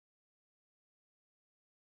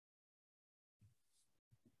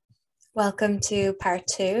Welcome to part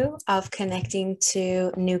 2 of connecting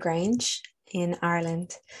to Newgrange in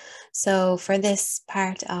Ireland. So for this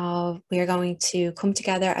we are going to come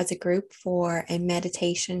together as a group for a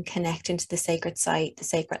meditation connecting to the sacred site, the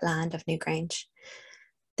sacred land of Newgrange.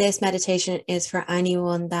 This meditation is for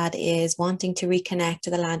anyone that is wanting to reconnect to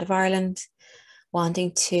the land of Ireland,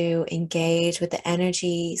 wanting to engage with the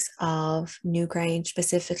energies of Newgrange,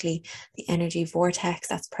 specifically the energy vortex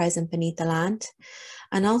that's present beneath the land,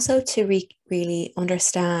 and also to really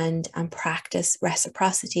understand and practice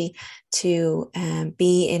reciprocity, to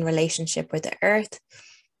be in relationship with the earth,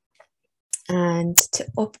 and to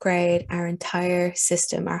upgrade our entire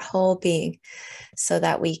system, our whole being, so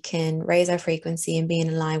that we can raise our frequency and be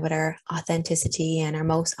in line with our authenticity and our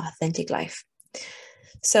most authentic life.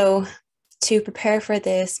 So to prepare for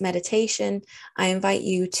this meditation, I invite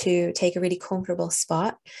you to take a really comfortable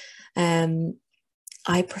spot.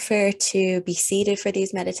 I prefer to be seated for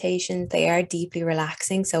these meditations. They are deeply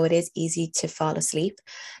relaxing, so it is easy to fall asleep.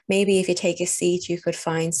 Maybe if you take a seat, you could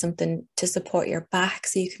find something to support your back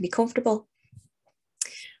so you can be comfortable.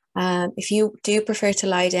 If you do prefer to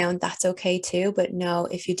lie down, that's okay too. But no,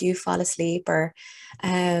 if you do fall asleep, or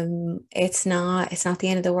it's not the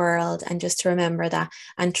end of the world. And just to remember that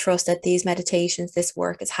and trust that these meditations, this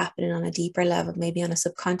work is happening on a deeper level, maybe on a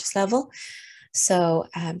subconscious level. So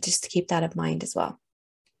just to keep that in mind as well.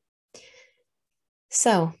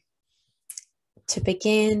 So to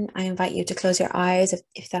begin, I invite you to close your eyes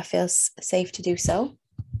if that feels safe to do so.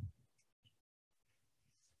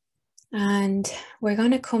 And we're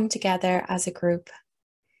going to come together as a group.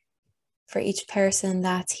 For each person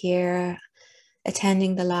that's here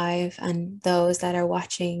attending the live and those that are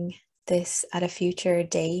watching this at a future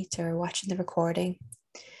date or watching the recording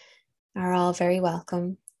are all very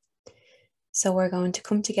welcome. So we're going to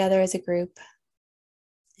come together as a group.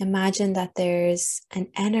 Imagine that there's an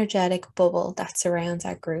energetic bubble that surrounds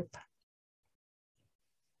our group.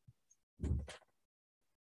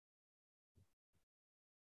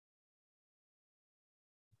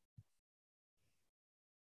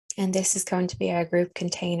 And this is going to be our group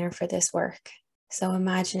container for this work. So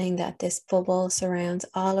imagining that this bubble surrounds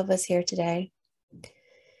all of us here today,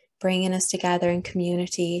 bringing us together in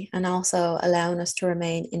community and also allowing us to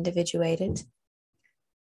remain individuated.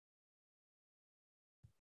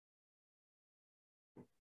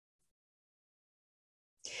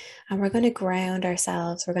 And we're going to ground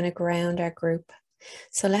ourselves. We're going to ground our group.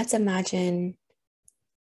 So let's imagine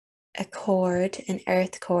a cord, an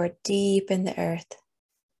earth cord deep in the earth.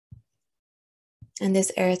 And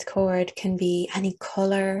this earth cord can be any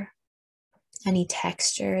color, any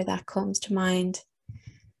texture that comes to mind.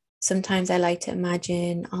 Sometimes I like to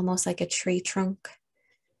imagine almost like a tree trunk,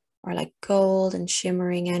 or like gold and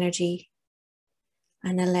shimmering energy,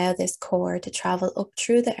 and allow this cord to travel up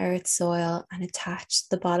through the earth soil and attach to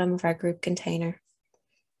the bottom of our group container,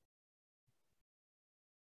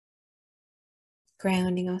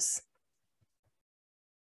 grounding us.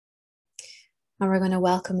 And we're going to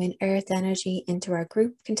welcome in earth energy into our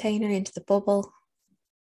group container, into the bubble.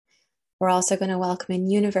 We're also going to welcome in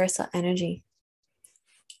universal energy.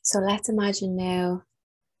 So let's imagine now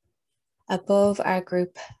above our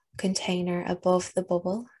group container, above the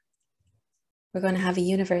bubble, we're going to have a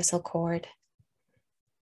universal cord.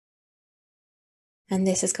 And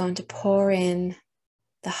this is going to pour in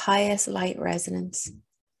the highest light resonance.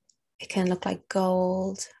 It can look like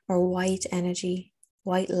gold or white energy,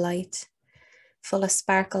 white light, full of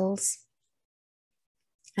sparkles.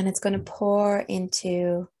 And it's going to pour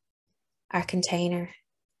into our container.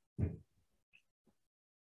 And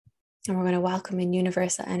we're going to welcome in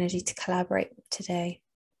universal energy to collaborate today.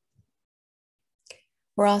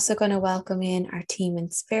 We're also going to welcome in our team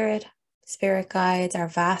in spirit, spirit guides, our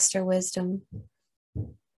vaster wisdom.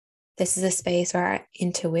 This is a space where our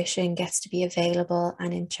intuition gets to be available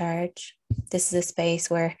and in charge. This is a space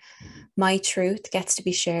where my truth gets to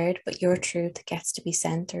be shared, but your truth gets to be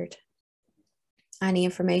centered. Any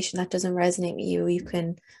information that doesn't resonate with you, you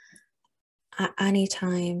can at any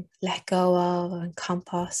time let go of and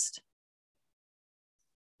compost.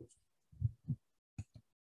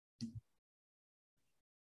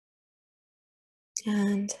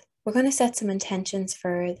 And we're going to set some intentions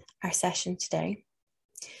for our session today.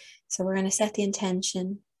 So we're going to set the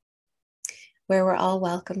intention where we're all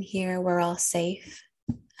welcome here, we're all safe,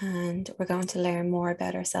 and we're going to learn more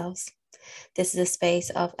about ourselves. This is a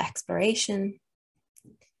space of exploration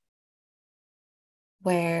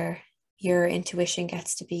where your intuition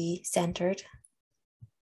gets to be centered.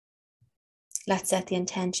 Let's set the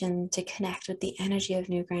intention to connect with the energy of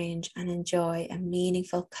Newgrange and enjoy a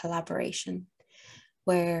meaningful collaboration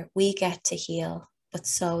where we get to heal but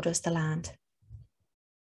so does the land.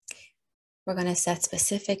 We're going to set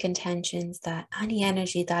specific intentions that any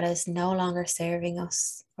energy that is no longer serving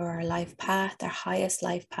us or our life path, our highest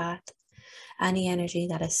life path, any energy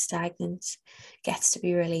that is stagnant gets to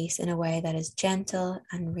be released in a way that is gentle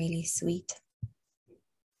and really sweet.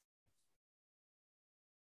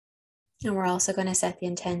 And we're also going to set the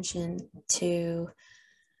intention to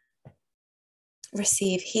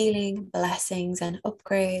receive healing, blessings, and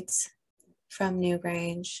upgrades from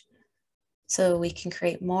Newgrange so we can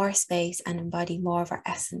create more space and embody more of our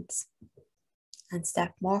essence and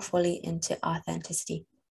step more fully into authenticity.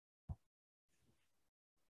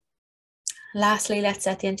 Lastly, let's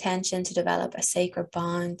set the intention to develop a sacred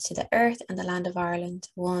bond to the earth and the land of Ireland,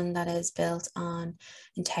 one that is built on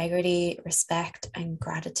integrity, respect, and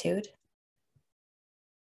gratitude.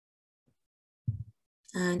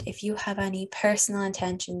 And if you have any personal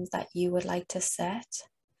intentions that you would like to set,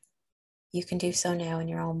 you can do so now in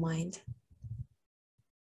your own mind.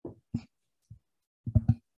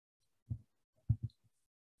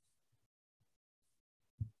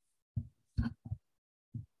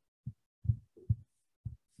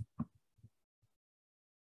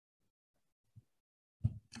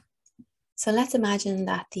 So let's imagine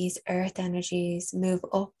that these earth energies move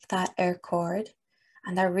up that earth cord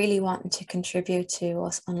and they're really wanting to contribute to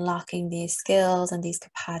us unlocking these skills and these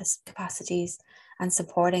capacities and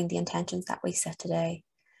supporting the intentions that we set today.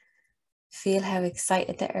 Feel how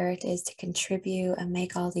excited the earth is to contribute and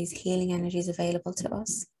make all these healing energies available to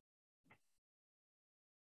us.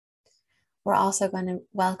 We're also going to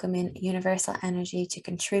welcome in universal energy to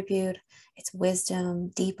contribute its wisdom,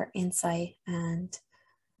 deeper insight, and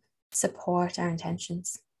support our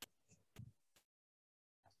intentions.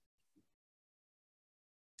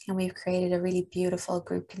 And we've created a really beautiful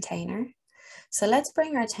group container. So let's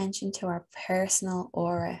bring our attention to our personal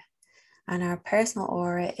aura. And our personal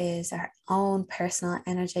aura is our own personal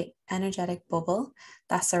energetic bubble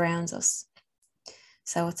that surrounds us.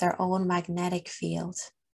 So it's our own magnetic field.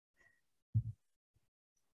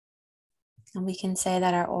 And we can say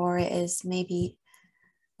that our aura is maybe,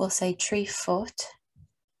 we'll say 3 foot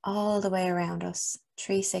all the way around us,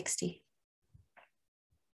 360.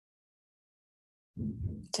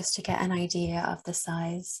 Just to get an idea of the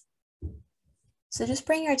size. So just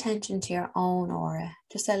bring your attention to your own aura.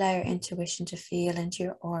 Just allow your intuition to feel into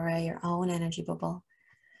your aura, your own energy bubble.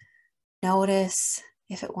 Notice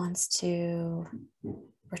if it wants to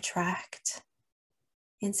retract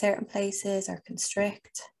in certain places or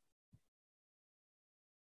constrict.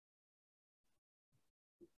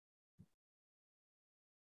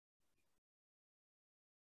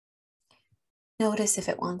 Notice if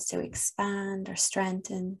it wants to expand or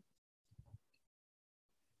strengthen.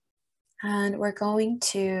 And we're going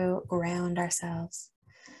to ground ourselves,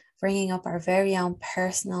 bringing up our very own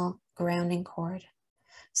personal grounding cord.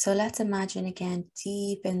 So let's imagine again,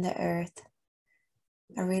 deep in the earth,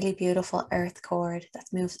 a really beautiful earth cord that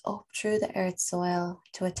moves up through the earth soil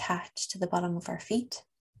to attach to the bottom of our feet.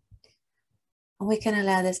 And we can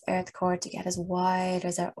allow this earth cord to get as wide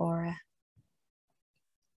as our aura.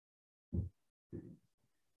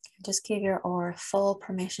 Just give your aura full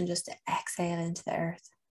permission just to exhale into the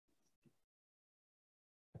earth.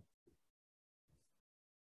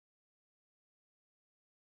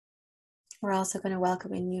 We're also going to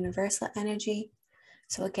welcome in universal energy.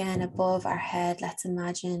 So again, above our head, let's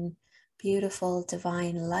imagine beautiful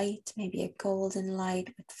divine light, maybe a golden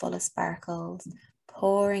light with full of sparkles,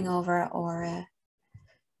 pouring over our aura,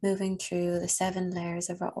 moving through the 7 layers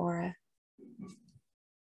of our aura.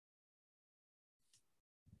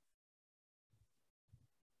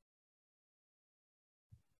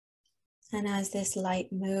 And as this light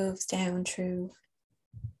moves down through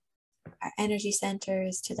our energy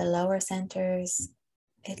centers to the lower centers,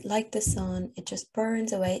 it, like the sun, it just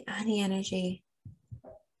burns away any energy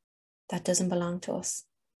that doesn't belong to us.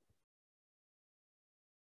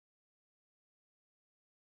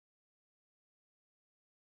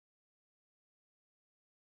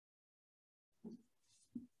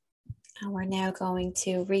 And we're now going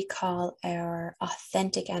to recall our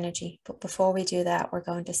authentic energy. But before we do that, we're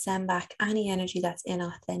going to send back any energy that's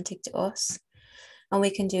inauthentic to us. And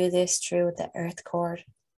we can do this through the earth cord.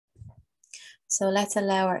 So let's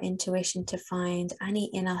allow our intuition to find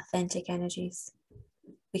any inauthentic energies.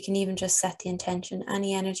 We can even just set the intention,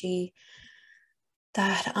 any energy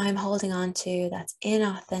that I'm holding on to that's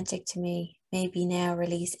inauthentic to me may be now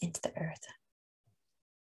released into the earth.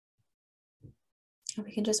 And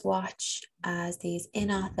we can just watch as these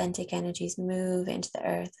inauthentic energies move into the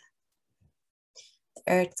earth.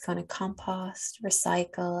 The earth is going to compost,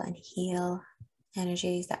 recycle, and heal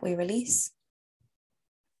energies that we release.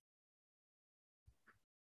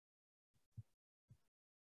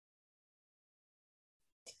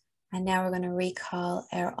 And now we're going to recall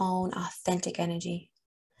our own authentic energy.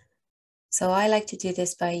 So I like to do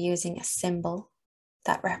this by using a symbol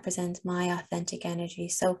that represents my authentic energy.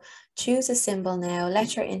 So choose a symbol now.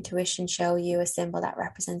 Let your intuition show you a symbol that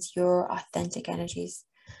represents your authentic energies.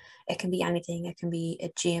 It can be anything. It can be a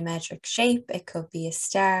geometric shape. It could be a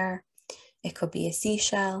star. It could be a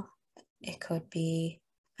seashell. It could be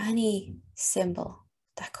any symbol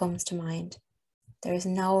that comes to mind. There's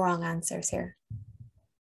no wrong answers here.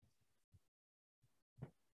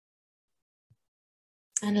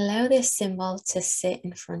 And allow this symbol to sit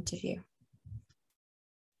in front of you.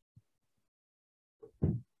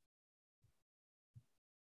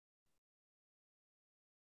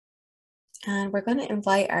 And we're going to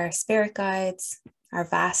invite our spirit guides, our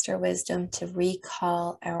vaster wisdom, to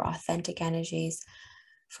recall our authentic energies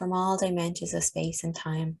from all dimensions of space and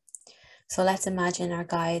time. So let's imagine our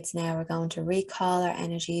guides now are going to recall our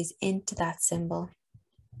energies into that symbol.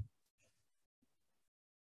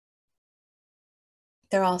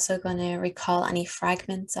 They're also going to recall any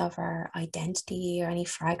fragments of our identity or any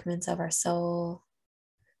fragments of our soul.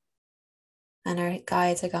 And our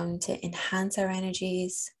guides are going to enhance our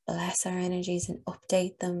energies, bless our energies, and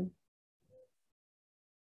update them.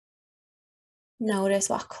 Notice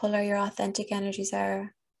what color your authentic energies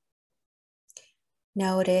are.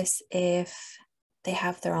 Notice if they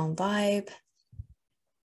have their own vibe.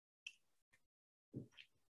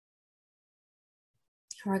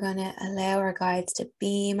 We're going to allow our guides to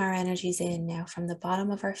beam our energies in now from the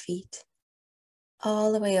bottom of our feet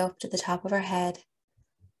all the way up to the top of our head.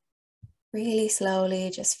 Really slowly,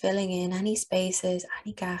 just filling in any spaces,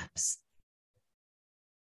 any gaps.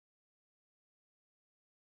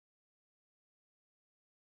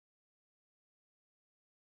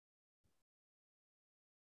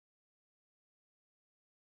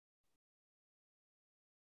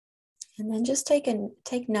 And then just take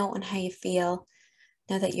note on how you feel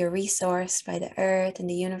now that you're resourced by the earth and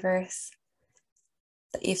the universe,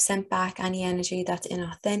 that you've sent back any energy that's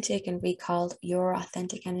inauthentic and recalled your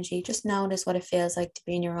authentic energy. Just notice what it feels like to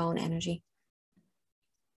be in your own energy.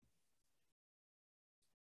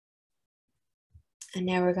 And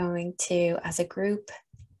now we're going to, as a group,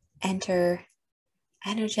 enter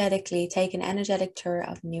energetically, take an energetic tour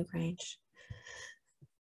of Newgrange.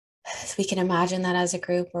 So we can imagine that as a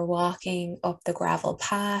group, we're walking up the gravel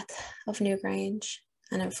path of Newgrange,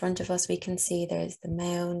 and in front of us, we can see there's the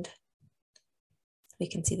mound. We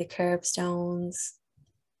can see the curbstones.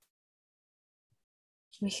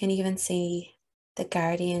 We can even see the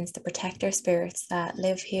guardians, the protector spirits that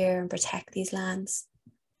live here and protect these lands.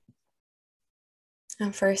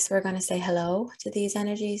 And first, we're going to say hello to these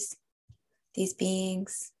energies, these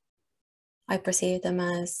beings. I perceive them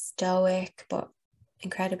as stoic, but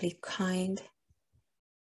incredibly kind.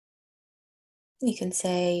 You can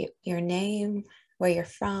say your name, where you're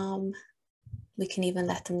from. We can even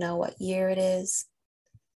let them know what year it is,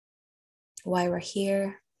 why we're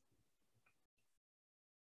here.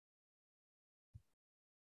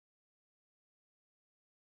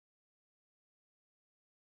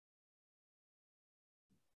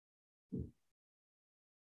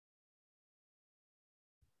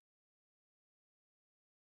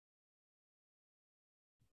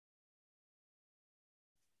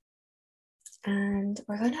 And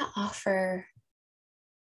we're going to offer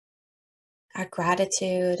our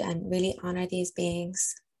gratitude and really honor these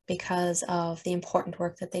beings because of the important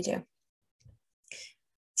work that they do.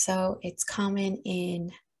 So it's common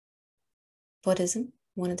in Buddhism.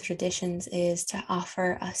 One of the traditions is to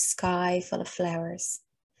offer a sky full of flowers.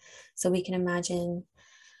 So we can imagine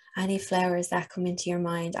any flowers that come into your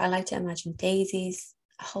mind. I like to imagine daisies,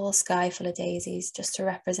 a whole sky full of daisies, just to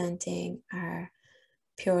representing our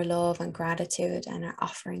pure love and gratitude and our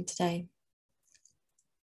offering today.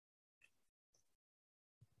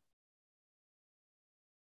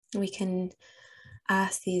 We can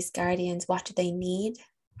ask these guardians, what do they need,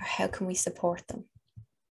 or how can we support them?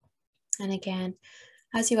 And again,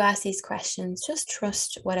 as you ask these questions, just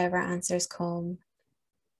trust whatever answers come.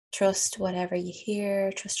 Trust whatever you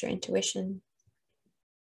hear, trust your intuition.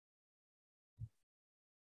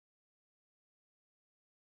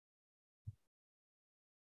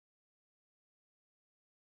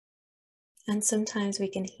 And sometimes we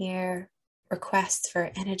can hear requests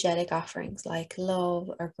for energetic offerings like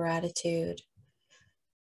love or gratitude.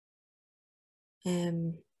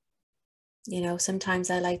 Sometimes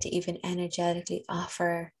I like to even energetically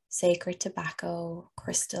offer sacred tobacco,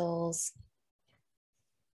 crystals,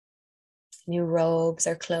 new robes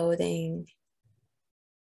or clothing.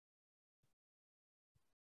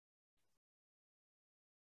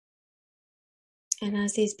 And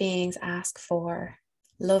as these beings ask for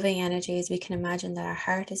loving energies. We can imagine that our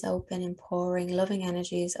heart is open and pouring loving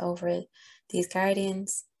energies over these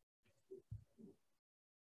guardians.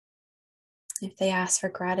 If they ask for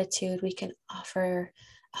gratitude, we can offer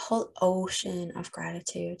a whole ocean of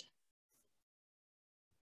gratitude.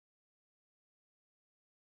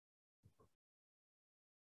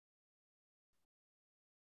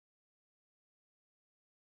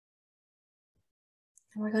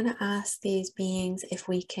 And we're going to ask these beings if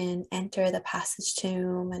we can enter the passage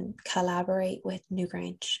tomb and collaborate with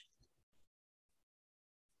Newgrange.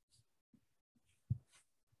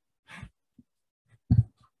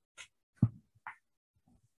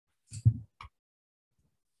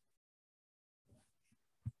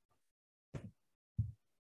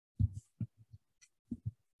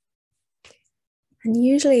 And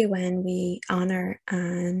usually when we honor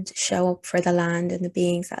and show up for the land and the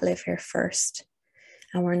beings that live here first,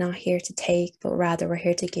 and we're not here to take, but rather we're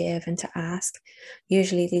here to give and to ask,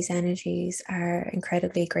 usually these energies are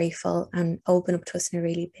incredibly grateful and open up to us in a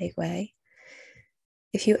really big way.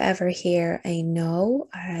 If you ever hear a no,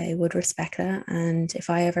 I would respect that. And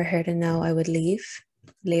if I ever heard a no, I would leave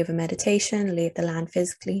a meditation, leave the land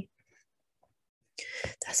physically.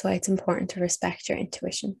 That's why it's important to respect your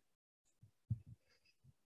intuition.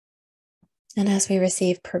 And as we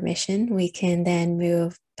receive permission, we can then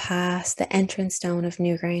move past the entrance stone of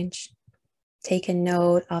Newgrange, take a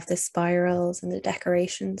note of the spirals and the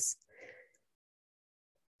decorations,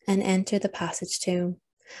 and enter the passage tomb.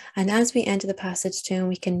 And as we enter the passage tomb,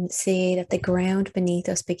 we can see that the ground beneath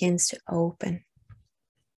us begins to open.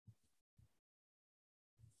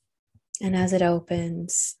 And as it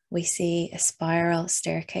opens, we see a spiral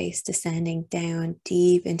staircase descending down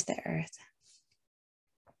deep into the earth.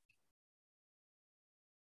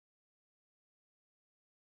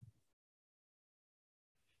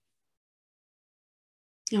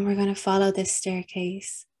 And we're going to follow this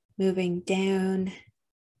staircase, moving down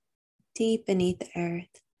deep beneath the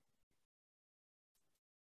earth,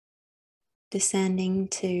 descending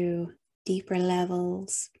to deeper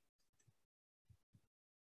levels,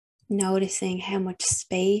 noticing how much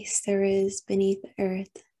space there is beneath the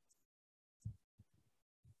earth.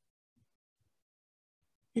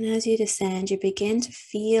 And as you descend, you begin to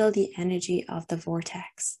feel the energy of the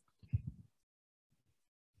vortex.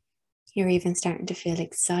 You're even starting to feel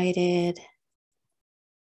excited.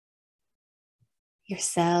 Your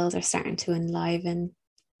cells are starting to enliven.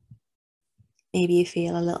 Maybe you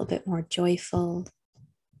feel a little bit more joyful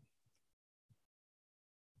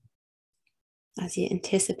as you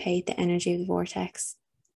anticipate the energy of the vortex.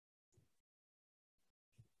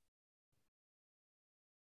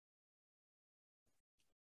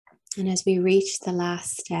 And as we reach the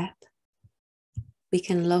last step, we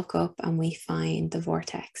can look up and we find the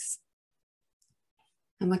vortex.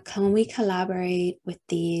 And when we collaborate with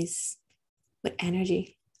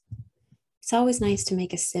energy, it's always nice to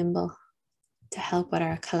make a symbol to help with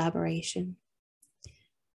our collaboration.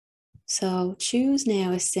 So choose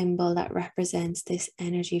now a symbol that represents this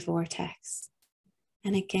energy vortex.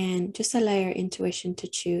 And again, just allow your intuition to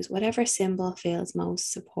choose whatever symbol feels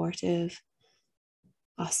most supportive,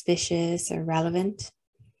 auspicious, or relevant.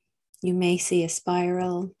 You may see a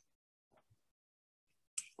spiral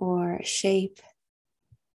or a shape.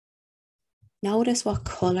 Notice what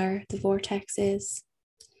color the vortex is.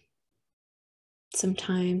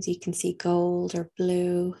 Sometimes you can see gold or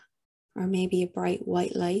blue, or maybe a bright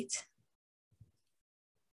white light.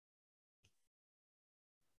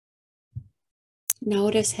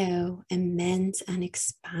 Notice how immense and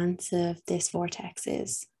expansive this vortex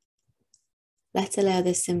is. Let's allow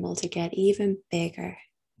this symbol to get even bigger.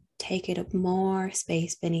 Take it up more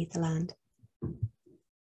space beneath the land.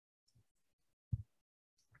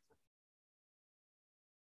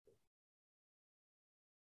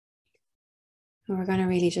 And we're going to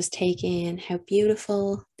really just take in how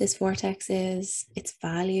beautiful this vortex is, its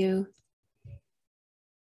value.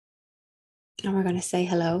 And we're going to say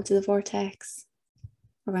hello to the vortex.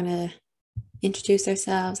 We're going to introduce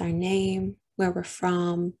ourselves, our name, where we're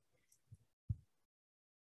from,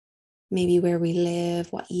 maybe where we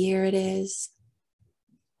live, what year it is.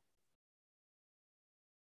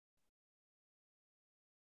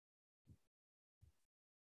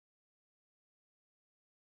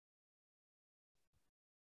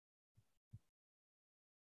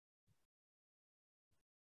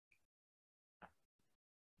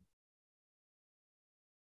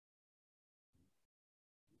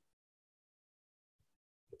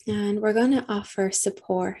 And we're going to offer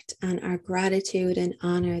support and our gratitude and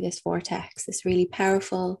honor this vortex, this really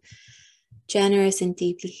powerful, generous, and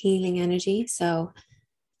deeply healing energy. So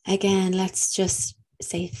again, let's just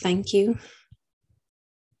say thank you.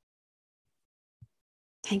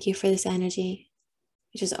 Thank you for this energy,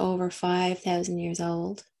 which is over 5,000 years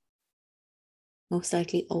old, most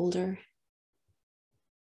likely older.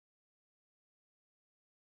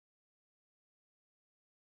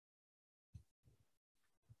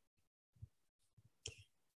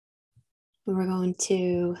 And we're going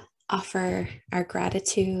to offer our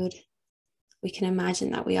gratitude. We can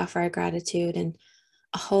imagine that we offer our gratitude in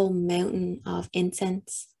a whole mountain of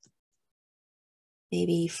incense,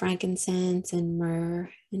 maybe frankincense and myrrh,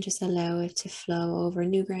 and just allow it to flow over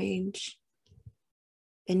Newgrange,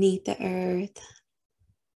 beneath the earth.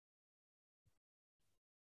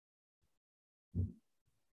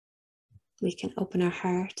 We can open our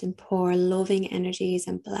heart and pour loving energies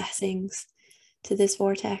and blessings to this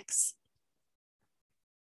vortex.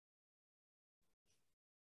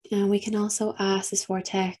 And we can also ask this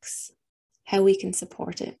vortex how we can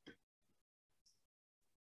support it.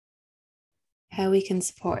 How we can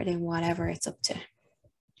support it in whatever it's up to.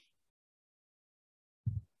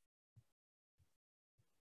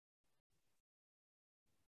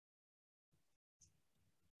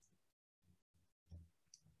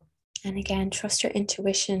 And again, trust your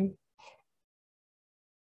intuition.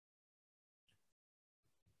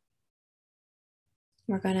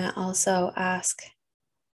 We're going to also ask,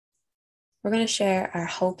 we're going to share our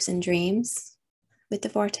hopes and dreams with the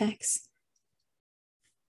vortex.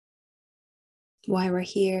 Why we're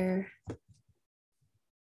here.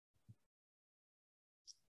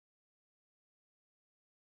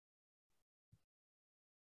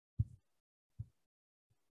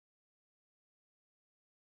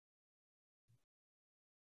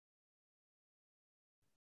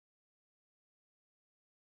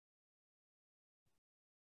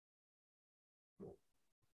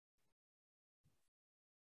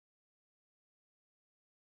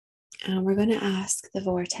 And we're going to ask the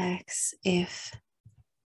vortex if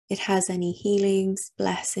it has any healings,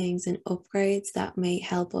 blessings, and upgrades that may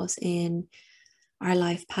help us in our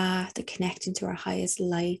life path, to connecting to our highest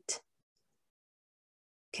light,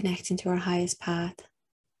 connecting to our highest path.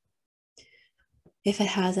 If it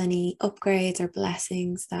has any upgrades or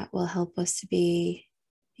blessings that will help us to be,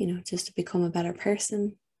 just to become a better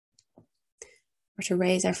person, or to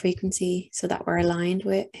raise our frequency so that we're aligned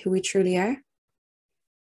with who we truly are.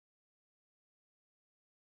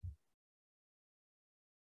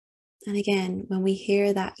 And again, when we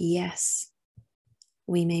hear that yes,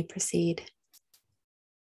 we may proceed.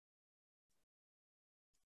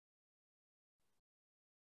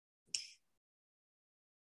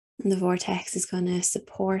 And the vortex is going to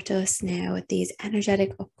support us now with these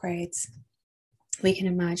energetic upgrades. We can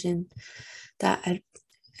imagine that a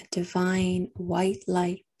divine white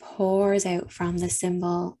light pours out from the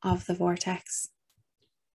symbol of the vortex.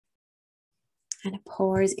 And it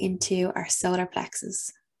pours into our solar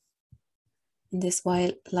plexus. And this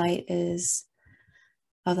white light is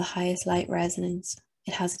of the highest light resonance.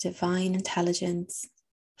 It has a divine intelligence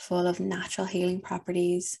full of natural healing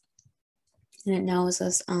properties. And it knows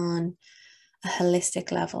us on a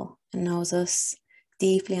holistic level. It knows us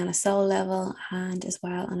deeply on a soul level and as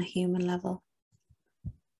well on a human level.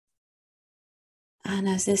 And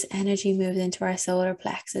as this energy moves into our solar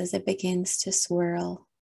plexus, it begins to swirl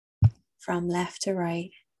from left to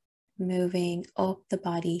right, moving up the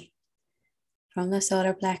body from the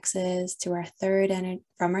solar plexus to our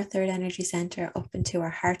from our third energy center up into our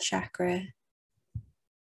heart chakra,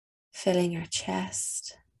 filling our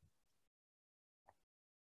chest,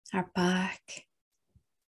 our back,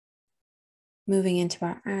 moving into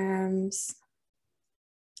our arms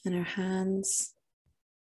and our hands.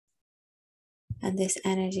 And this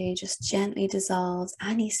energy just gently dissolves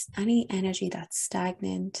any energy that's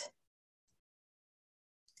stagnant,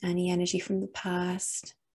 any energy from the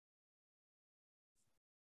past,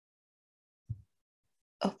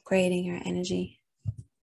 upgrading our energy.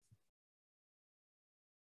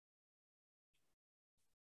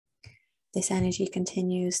 This energy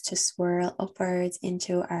continues to swirl upwards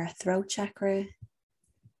into our throat chakra,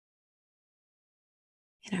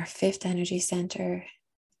 in our fifth energy center.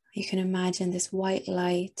 You can imagine this white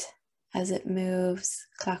light as it moves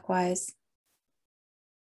clockwise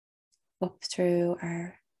up through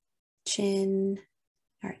our chin,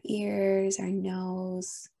 our ears, our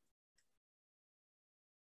nose.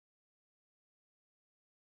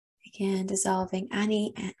 Again, dissolving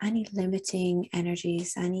any limiting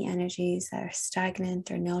energies, any energies that are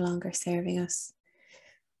stagnant or no longer serving us.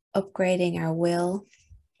 Upgrading our will.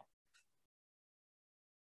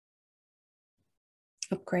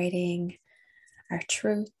 Upgrading our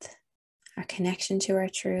truth, our connection to our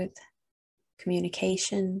truth,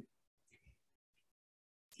 communication,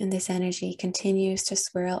 And this energy continues to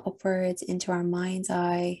swirl upwards into our mind's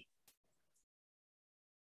eye,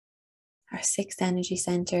 our sixth energy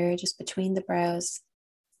center just between the brows,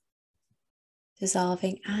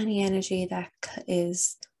 dissolving any energy that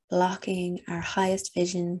is blocking our highest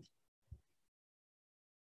vision,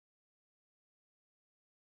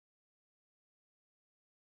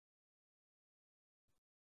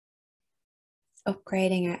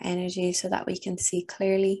 upgrading our energy so that we can see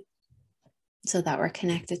clearly, so that we're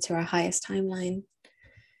connected to our highest timeline,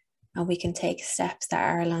 and we can take steps that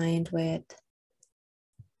are aligned with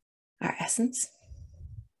our essence.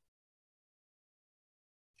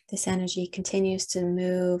 This energy continues to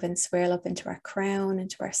move and swirl up into our crown,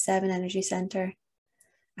 into our seventh energy center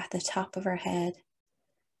at the top of our head.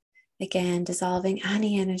 Again, dissolving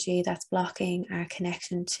any energy that's blocking our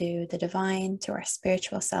connection to the divine, to our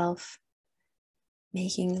spiritual self,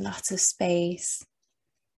 making lots of space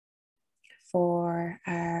for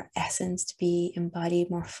our essence to be embodied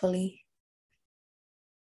more fully,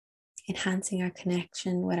 enhancing our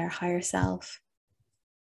connection with our higher self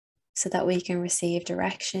so that we can receive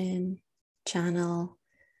direction, channel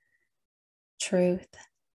truth,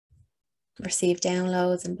 receive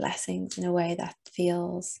downloads and blessings in a way that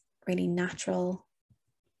feels really natural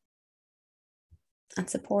and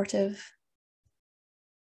supportive.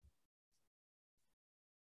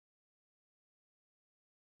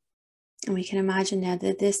 And we can imagine now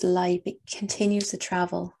that this light continues to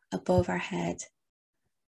travel above our head,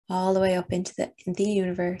 all the way up into the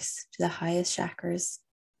universe, to the highest chakras.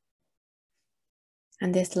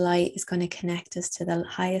 And this light is going to connect us to the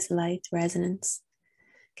highest light resonance,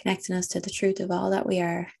 connecting us to the truth of all that we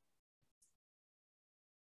are.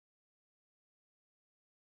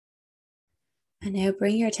 And now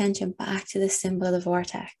bring your attention back to the symbol of the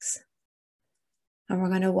vortex. And we're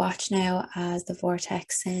going to watch now as the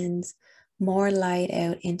vortex sends more light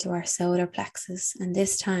out into our solar plexus. And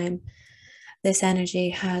this time, this energy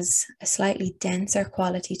has a slightly denser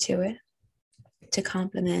quality to it to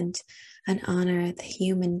complement and honor the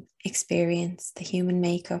human experience, the human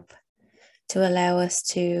makeup, to allow us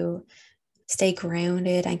to stay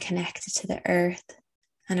grounded and connected to the earth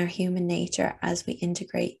and our human nature as we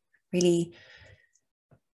integrate really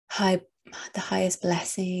the highest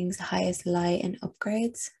blessings, the highest light and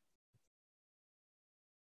upgrades.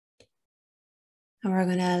 And we're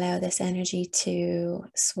going to allow this energy to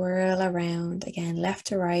swirl around again, left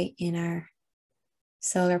to right in our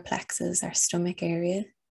solar plexus, our stomach area.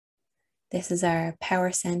 This is our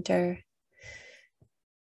power center,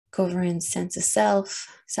 governs sense of self,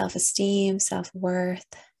 self-esteem, self-worth.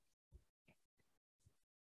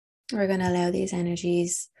 We're going to allow these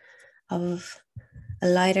energies of a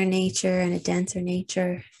lighter nature and a denser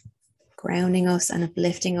nature, grounding us and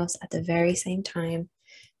uplifting us at the very same time,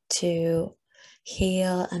 to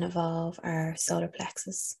heal and evolve our solar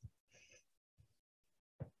plexus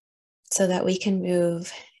so that we can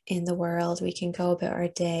move in the world. We can go about our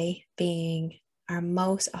day being our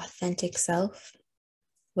most authentic self,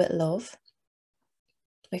 with love,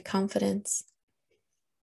 with confidence,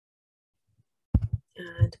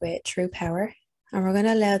 and with true power. And we're going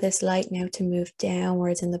to allow this light now to move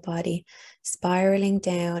downwards in the body, spiraling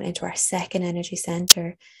down into our second energy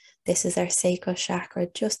center. This is our sacral chakra,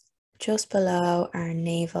 just below our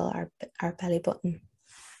navel, our belly button.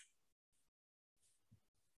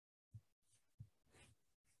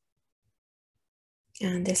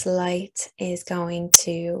 And this light is going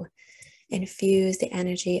to infuse the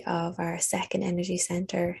energy of our second energy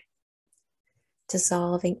center,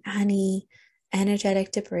 dissolving any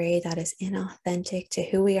energetic debris that is inauthentic to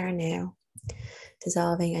who we are now,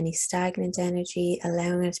 dissolving any stagnant energy,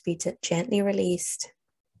 allowing it to be gently released.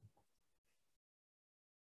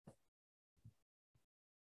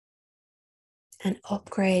 And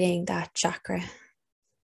upgrading that chakra.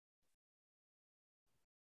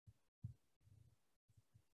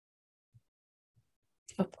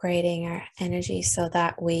 Upgrading our energy so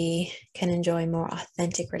that we can enjoy more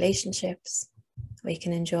authentic relationships. We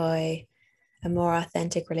can enjoy a more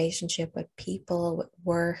authentic relationship with people, with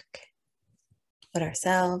work, with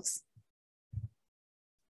ourselves.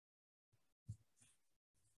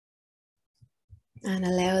 And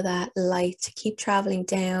allow that light to keep traveling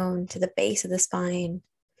down to the base of the spine.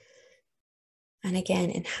 And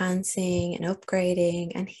again, enhancing and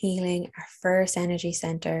upgrading and healing our first energy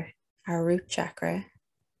center, our root chakra.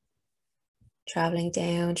 Traveling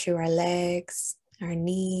down through our legs, our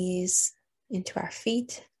knees, into our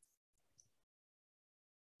feet.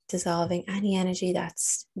 Dissolving any energy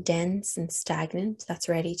that's dense and stagnant, that's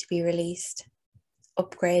ready to be released.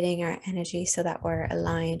 Upgrading our energy so that we're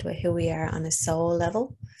aligned with who we are on a soul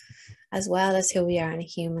level, as well as who we are on a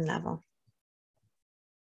human level.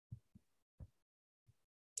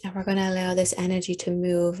 And we're going to allow this energy to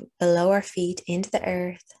move below our feet into the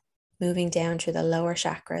earth, moving down through the lower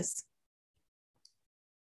chakras.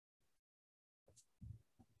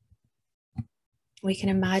 We can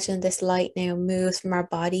imagine this light now moves from our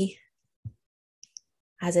body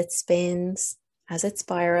as it spins, as it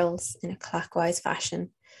spirals in a clockwise fashion.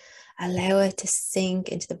 Allow it to sink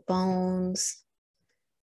into the bones,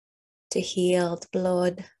 to heal the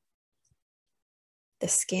blood, the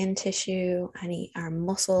skin tissue, our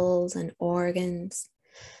muscles and organs.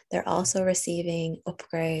 They're also receiving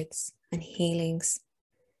upgrades and healings.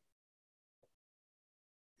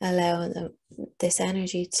 Allow this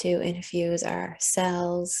energy to infuse our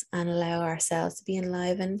cells and allow our cells to be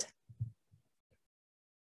enlivened.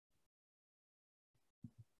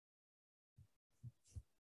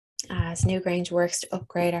 As Newgrange works to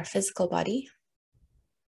upgrade our physical body,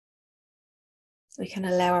 we can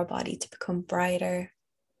allow our body to become brighter,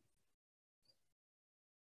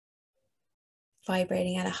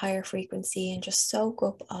 vibrating at a higher frequency, and just soak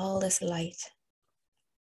up all this light,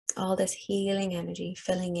 all this healing energy,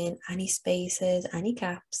 filling in any spaces, any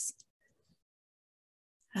gaps.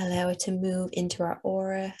 Allow it to move into our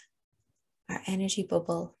aura, our energy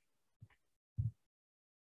bubble,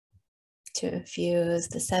 to infuse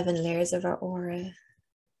the 7 layers of our aura.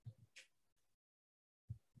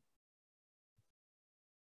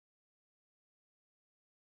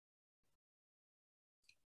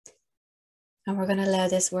 And we're going to allow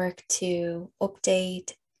this work to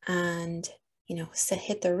update and,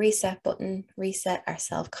 hit the reset button, reset our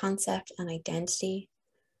self-concept and identity.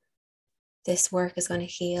 This work is going to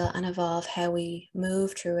heal and evolve how we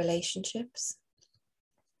move through relationships.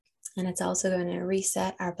 And it's also going to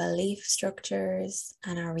reset our belief structures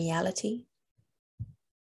and our reality.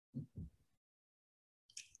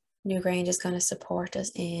 Newgrange is going to support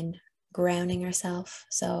us in grounding ourselves.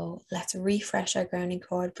 So let's refresh our grounding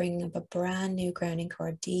cord, bringing up a brand new grounding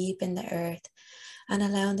cord deep in the earth and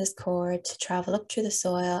allowing this cord to travel up through the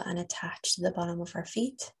soil and attach to the bottom of our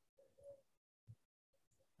feet.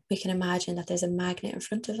 We can imagine that there's a magnet in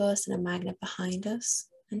front of us and a magnet behind us,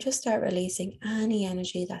 and just start releasing any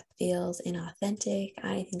energy that feels inauthentic,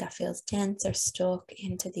 anything that feels tense or stuck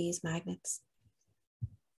into these magnets.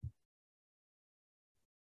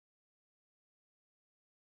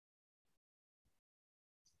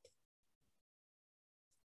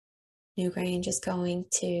 Newgrange is going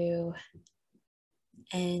to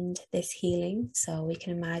end this healing, so we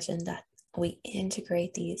can imagine that we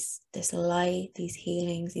integrate this light, these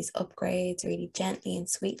healings, these upgrades really gently and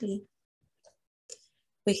sweetly.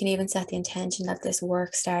 We can even set the intention that this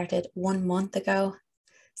work started 1 month ago,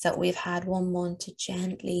 so we've had 1 month to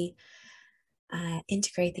gently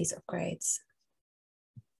integrate these upgrades.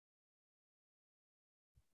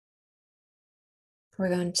 We're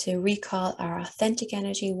going to recall our authentic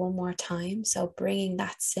energy one more time. So bringing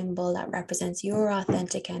that symbol that represents your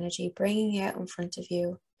authentic energy, bringing it out in front of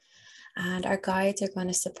you. And our guides are going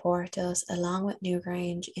to support us along with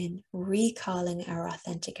Newgrange in recalling our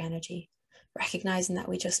authentic energy, recognizing that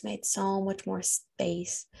we just made so much more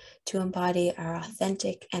space to embody our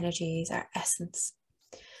authentic energies, our essence.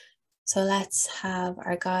 So let's have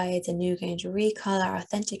our guides and Newgrange recall our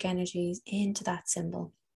authentic energies into that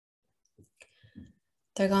symbol.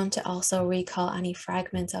 They're going to also recall any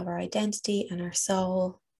fragments of our identity and our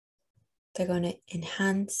soul. They're going to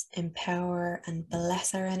enhance, empower, and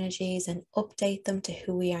bless our energies and update them to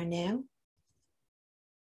who we are now.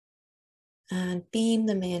 And beam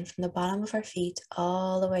them in from the bottom of our feet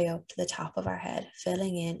all the way up to the top of our head,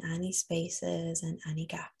 filling in any spaces and any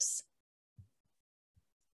gaps.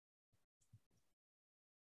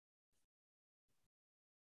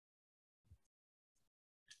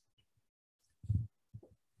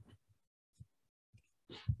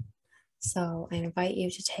 So I invite you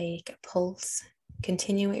to take a pulse,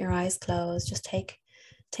 continue with your eyes closed, just take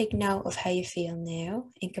note of how you feel now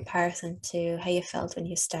in comparison to how you felt when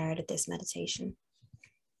you started this meditation.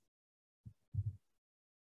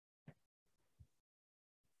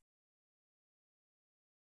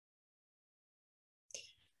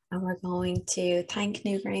 And we're going to thank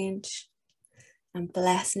Newgrange and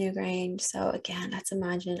bless Newgrange. So again, let's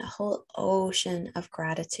imagine a whole ocean of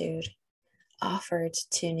gratitude offered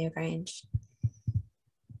to Newgrange.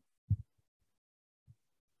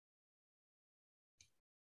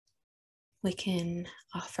 We can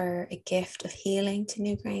offer a gift of healing to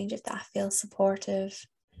Newgrange if that feels supportive,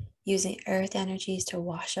 using earth energies to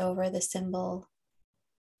wash over the symbol.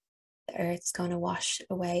 The earth's going to wash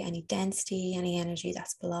away any density, any energy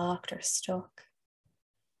that's blocked or stuck.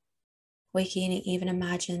 We can even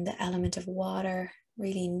imagine the element of water,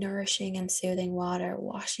 really nourishing and soothing water,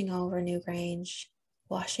 washing over Newgrange,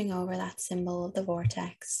 washing over that symbol of the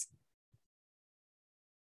vortex.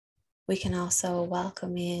 We can also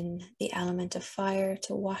welcome in the element of fire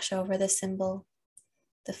to wash over the symbol.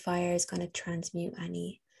 The fire is going to transmute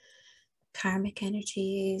any karmic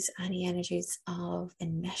energies, any energies of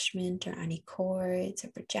enmeshment or any cords or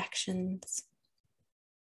projections.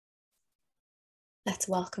 Let's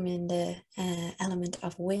welcome in the element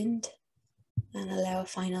of wind and allow a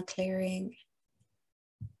final clearing.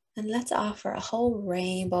 And let's offer a whole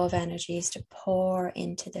rainbow of energies to pour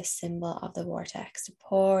into the symbol of the vortex, to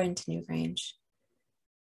pour into Newgrange.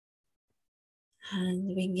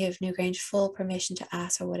 And we can give Newgrange full permission to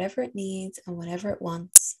ask for whatever it needs and whatever it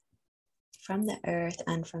wants from the earth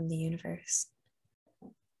and from the universe.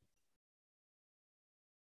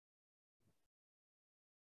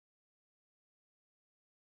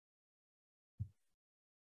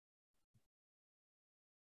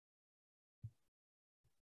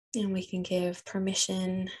 And we can give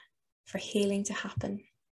permission for healing to happen.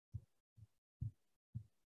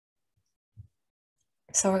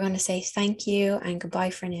 So we're going to say thank you and goodbye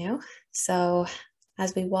for now. So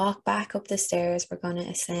as we walk back up the stairs, we're going to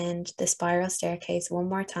ascend the spiral staircase one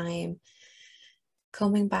more time,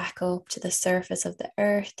 coming back up to the surface of the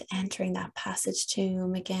earth, entering that passage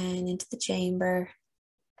tomb again into the chamber.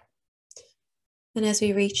 And as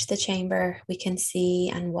we reach the chamber, we can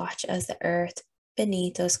see and watch as the earth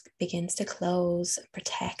beneath us begins to close,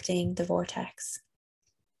 protecting the vortex.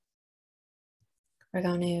 We're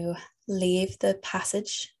going to leave the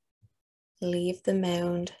passage, leave the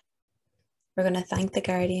mound. We're going to thank the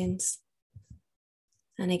guardians.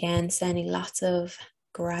 And again, sending lots of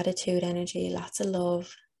gratitude energy, lots of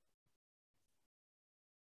love.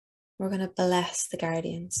 We're going to bless the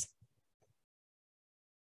guardians.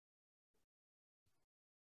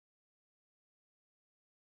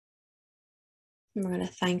 And we're going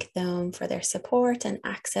to thank them for their support and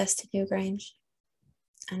access to Newgrange.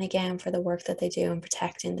 And again, for the work that they do in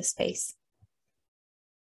protecting the space.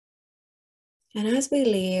 And as we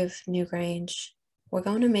leave Newgrange, we're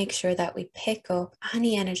going to make sure that we pick up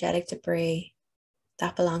any energetic debris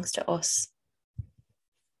that belongs to us.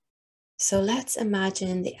 So let's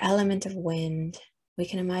imagine the element of wind. We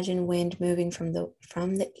can imagine wind moving from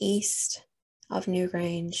the east of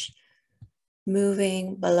Newgrange,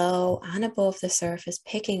 moving below and above the surface,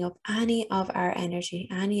 picking up any of our energy,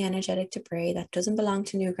 any energetic debris that doesn't belong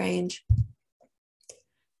to Newgrange,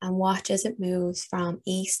 and watch as it moves from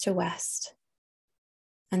east to west.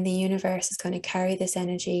 And the universe is going to carry this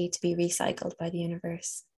energy to be recycled by the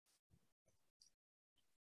universe.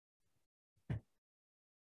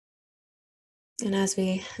 And as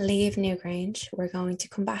we leave Newgrange, we're going to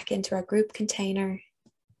come back into our group container.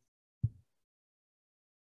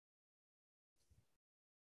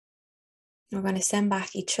 We're going to send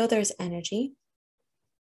back each other's energy.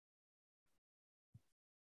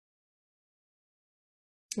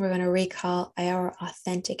 We're going to recall our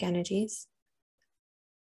authentic energies.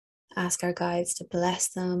 Ask our guides to bless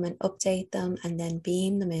them and update them, and then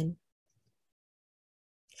beam them in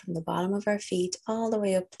from the bottom of our feet all the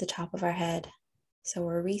way up to the top of our head. So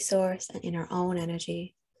we're resourced and in our own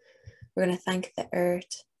energy. We're going to thank the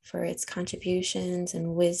earth for its contributions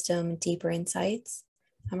and wisdom and deeper insights.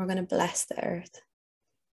 And we're going to bless the earth.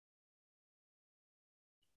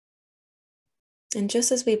 And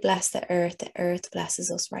just as we bless the earth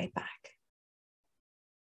blesses us right back.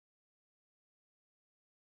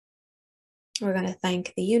 We're going to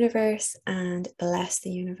thank the universe and bless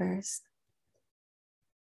the universe.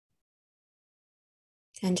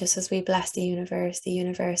 And just as we bless the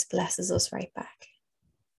universe blesses us right back.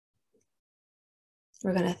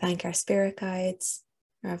 We're going to thank our spirit guides,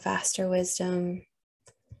 our vaster wisdom,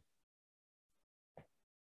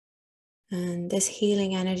 and this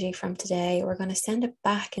healing energy from today. We're going to send it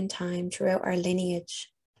back in time throughout our lineage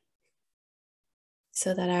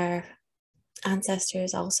so that our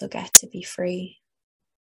ancestors also get to be free,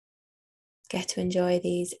 get to enjoy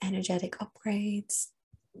these energetic upgrades,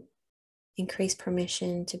 increase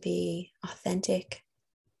permission to be authentic,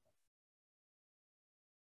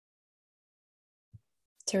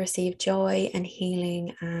 to receive joy and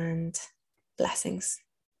healing and blessings.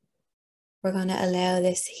 We're going to allow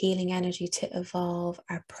this healing energy to evolve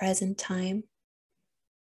our present time,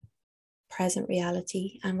 present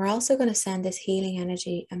reality. And we're also going to send this healing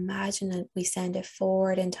energy, imagine that we send it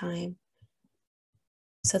forward in time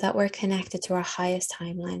so that we're connected to our highest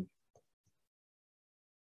timeline.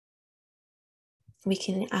 We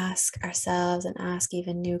can ask ourselves and ask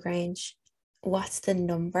even Newgrange, what's the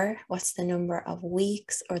number? What's the number of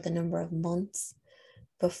weeks or the number of months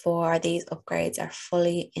before these upgrades are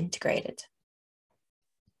fully integrated?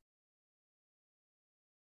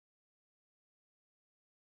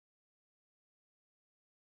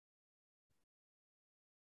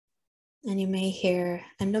 And you may hear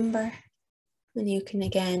a number, and you can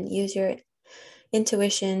again use your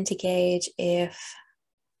intuition to gauge if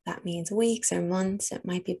that means weeks or months. It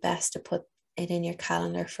might be best to put it in your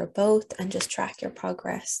calendar for both and just track your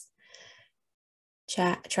progress.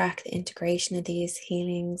 Track the integration of these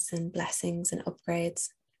healings and blessings and upgrades.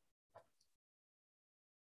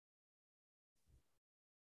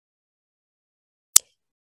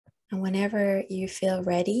 And whenever you feel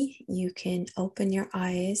ready, you can open your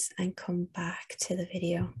eyes and come back to the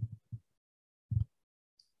video.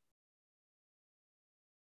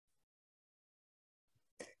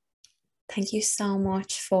 Thank you so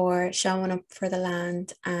much for showing up for the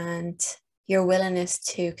land and your willingness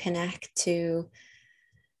to connect to,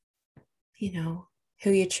 who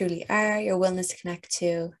you truly are, your willingness to connect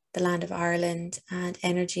to the land of Ireland and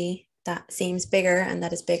energy that seems bigger and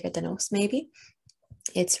that is bigger than us, maybe.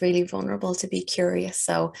 It's really vulnerable to be curious.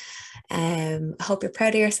 So I hope you're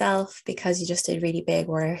proud of yourself because you just did really big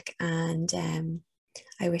work, and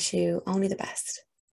I wish you only the best.